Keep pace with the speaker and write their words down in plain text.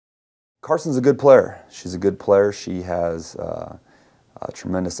Carson's a good player. She's a good player. She has a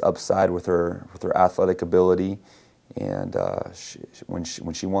tremendous upside with her athletic ability, and when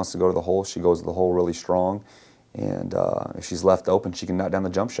she wants to go to the hole, she goes to the hole really strong. And if she's left open, she can knock down the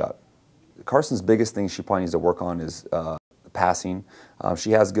jump shot. Carson's biggest thing she probably needs to work on is passing.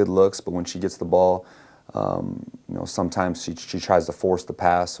 She has good looks, but when she gets the ball, sometimes she tries to force the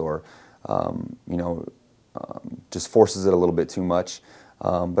pass, or just forces it a little bit too much.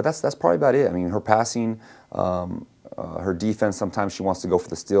 But that's probably about it. I mean, her passing, her defense, sometimes she wants to go for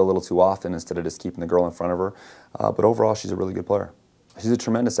the steal a little too often instead of just keeping the girl in front of her. But overall, she's a really good player. She's a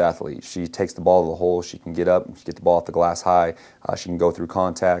tremendous athlete. She takes the ball to the hole. She can get up, she get the ball off the glass high. She can go through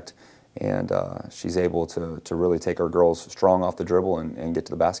contact, and she's able to really take our girls strong off the dribble and get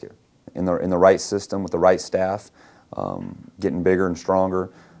to the basket. In the right system with the right staff, getting bigger and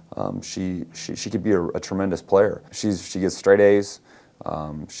stronger, she could be a tremendous player. She gets straight A's.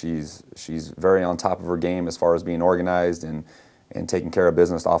 She's very on top of her game as far as being organized and taking care of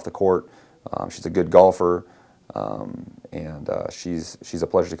business off the court. She's a good golfer, and she's a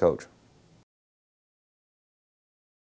pleasure to coach.